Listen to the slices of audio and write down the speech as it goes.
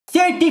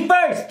Safety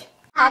first!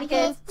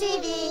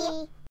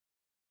 HobbyKidsTV.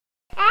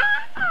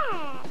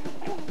 Uh-oh!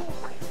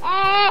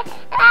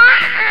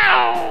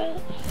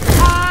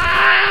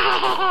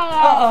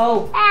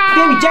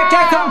 Baby Jack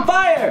Jack's on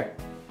fire!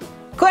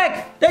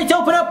 Quick! Let's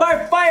open up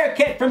our fire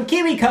kit from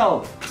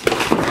KiwiCo!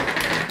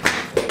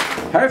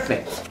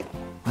 Perfect!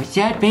 What's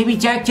that, Baby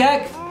Jack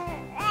Jack?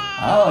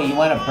 Oh, you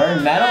want to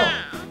burn metal?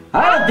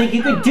 I don't think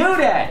you could do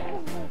that!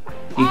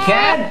 You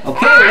can?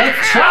 Okay,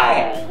 let's try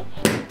it!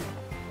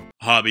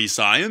 Hobby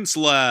Science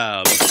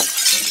Lab.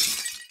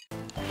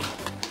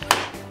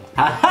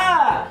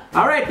 Haha!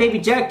 Alright, Baby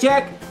Jack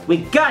Jack, we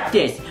got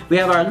this! We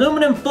have our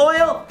aluminum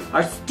foil,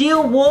 our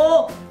steel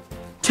wool,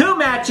 2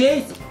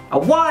 matches, a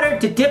water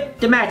to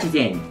dip the matches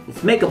in.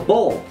 Let's make a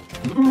bowl.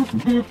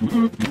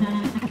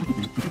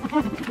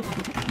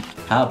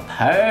 How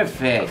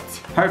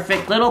perfect!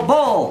 Perfect little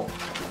bowl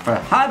for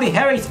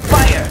HobbyHarry's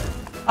fire.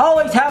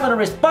 Always having a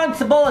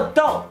responsible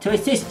adult to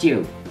assist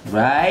you.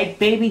 Right,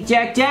 Baby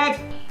Jack Jack?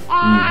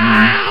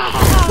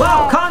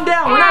 Whoa, calm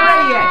down, we're not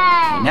ready yet.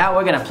 And now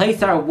we're gonna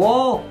place our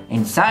wool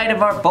inside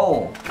of our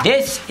bowl.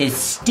 This is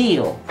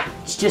steel.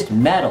 It's just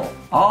metal.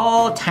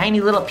 All tiny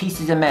little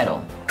pieces of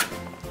metal.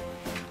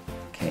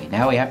 Okay,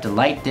 now we have to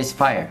light this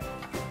fire.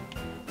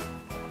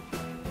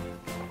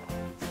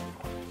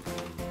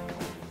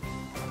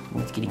 Oh,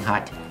 it's getting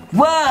hot.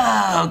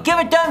 Whoa! Give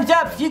a thumbs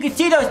up so you can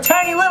see those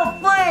tiny little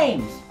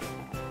flames!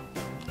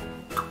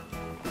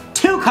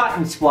 2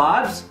 cotton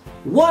swabs.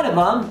 One of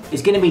them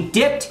is going to be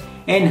dipped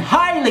in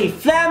highly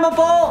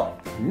flammable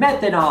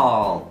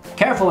methanol.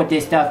 Careful with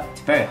this stuff, it's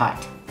very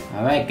hot.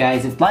 Alright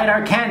guys, let's light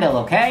our candle,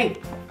 okay?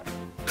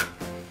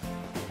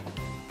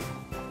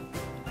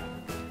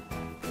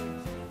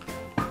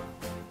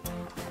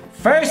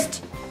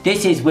 First,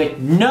 this is with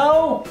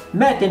no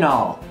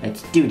methanol.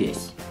 Let's do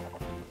this.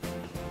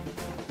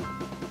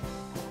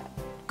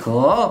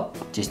 Cool,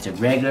 just a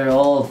regular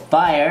old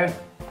fire.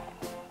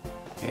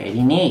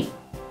 Pretty neat.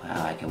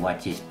 Wow, I can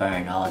watch this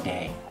burn all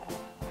day.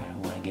 I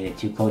don't want to get it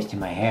too close to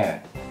my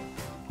hair.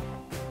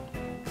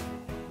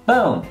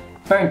 Boom!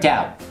 Burnt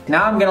out.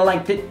 Now I'm gonna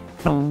light the...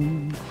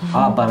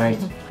 Oh, bummers.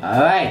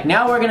 Alright,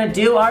 now we're gonna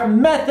do our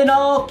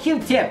methanol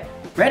Q-tip.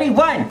 Ready?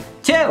 1,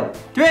 2,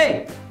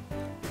 3.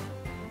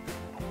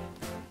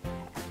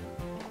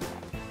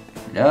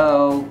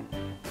 Hello?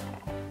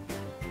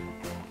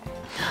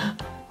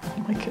 Oh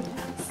my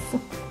goodness.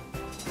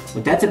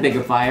 Well, that's a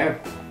bigger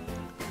fire.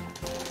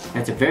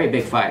 That's a very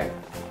big fire.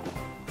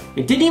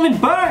 It didn't even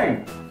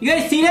burn! You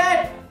guys see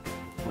that?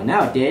 Well,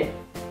 now it did.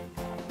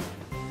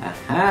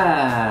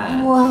 Aha!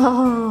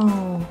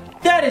 Whoa.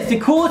 That is the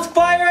coolest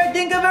fire I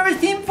think I've ever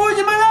seen before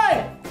in my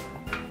life!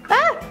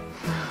 Ah.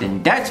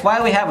 Then that's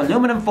why we have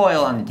aluminum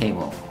foil on the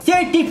table.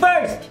 Safety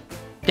first!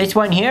 This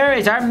one here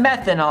is our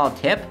methanol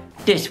tip.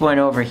 This one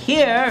over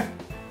here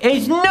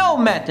is no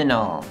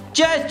methanol.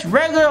 Just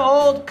regular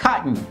old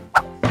cotton.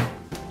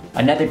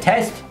 Another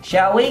test,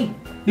 shall we?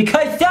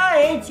 Because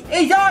science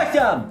is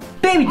awesome!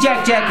 Baby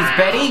Jack Jack is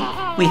ready.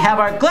 We have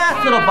our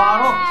glass little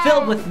bottle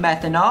filled with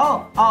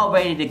methanol, all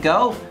ready to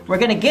go. We're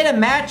gonna get a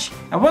match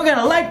and we're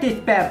gonna light this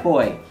bad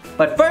boy.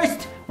 But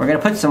first, we're gonna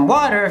put some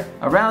water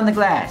around the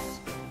glass.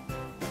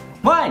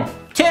 1,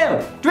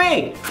 2,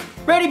 3.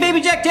 Ready, Baby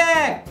Jack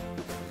Jack?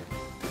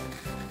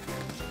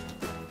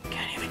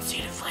 Can't even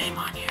see the flame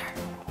on here.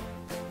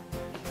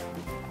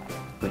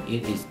 But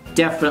it is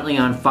definitely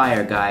on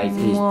fire, guys.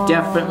 It is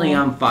definitely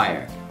on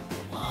fire.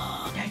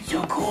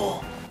 So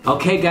cool.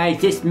 Okay guys,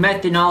 this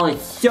methanol is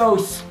so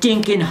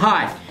stinking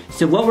hot.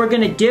 So what we're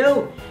gonna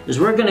do is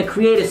we're gonna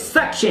create a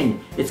suction.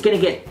 It's gonna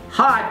get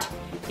hot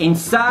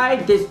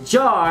inside this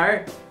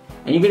jar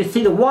and you're gonna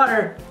see the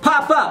water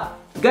pop up.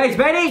 You guys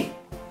ready?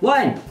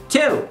 1,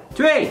 2,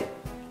 3.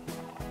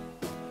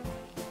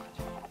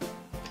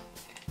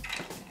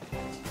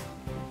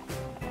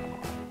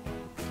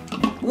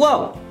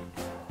 Whoa.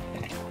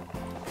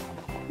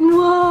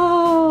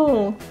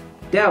 Whoa.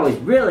 That was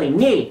really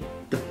neat.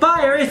 The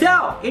fire is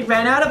out! It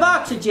ran out of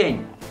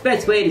oxygen!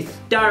 Best way to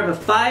starve a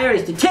fire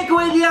is to take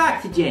away the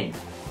oxygen!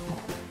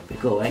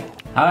 Pretty cool, right?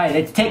 Alright,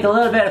 let's take a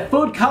little bit of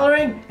food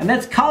coloring and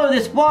let's color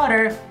this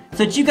water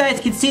so that you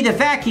guys can see the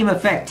vacuum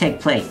effect take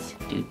place.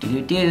 Do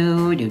do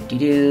do do do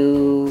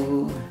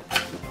do.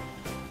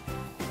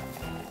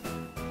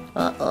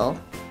 Uh-oh.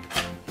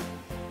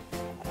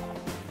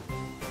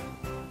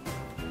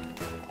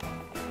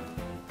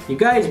 You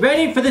guys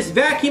ready for this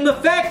vacuum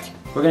effect?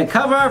 We're gonna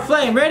cover our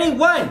flame. Ready?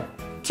 1,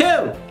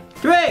 2,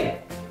 3.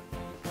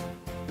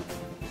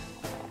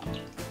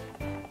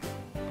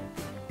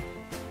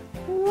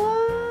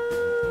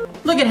 Whoa.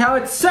 Look at how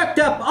it sucked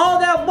up all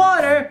that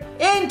water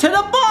into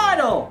the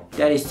bottle.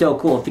 That is so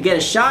cool. If you get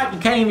a shot, you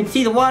can't even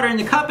see the water in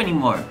the cup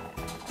anymore.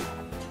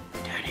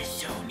 That is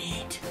so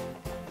neat.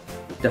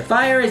 The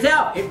fire is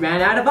out. It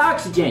ran out of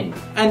oxygen.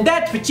 And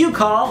that's what you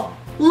call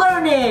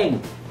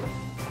learning.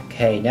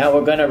 Okay, now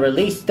we're gonna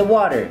release the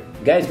water.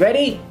 You guys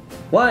ready?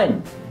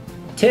 1,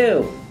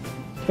 2,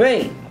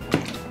 3.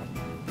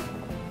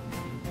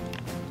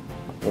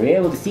 Were you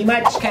able to see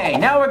much? Okay,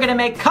 now we're gonna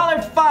make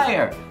colored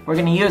fire. We're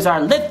gonna use our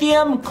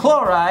lithium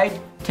chloride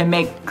to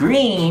make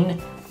green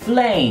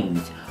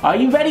flames. Are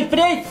you ready for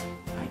this?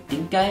 I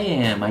think I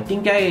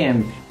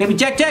am. Baby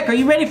Jack Jack, are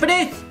you ready for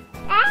this?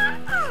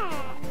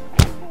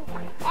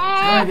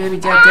 Sorry, baby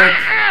Jack Jack.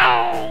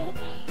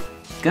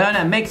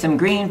 Gonna make some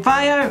green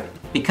fire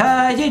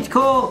because it's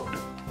cool.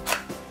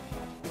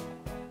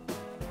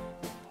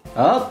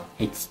 Oh,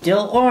 it's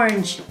still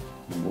orange.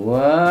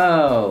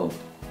 Whoa.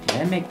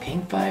 Did I make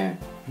pink fire?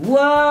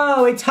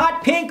 Whoa, it's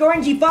hot pink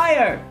orangey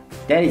fire.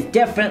 That is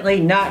definitely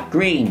not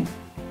green.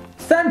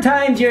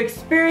 Sometimes your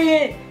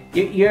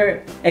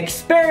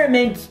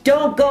experiments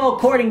don't go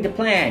according to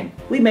plan.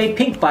 We made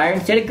pink fire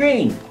instead of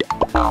green.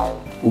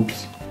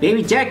 Oops.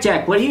 Baby Jack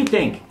Jack, what do you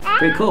think?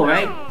 Pretty cool,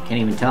 right?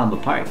 Can't even tell them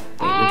apart. Wait, which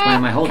one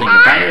am I holding?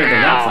 The fire or the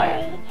loud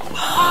fire?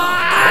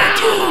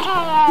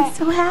 I'm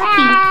so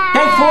happy.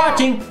 Thanks for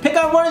watching. Pick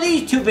out one of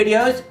these two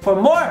videos for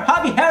more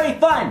Hobby Harry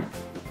fun.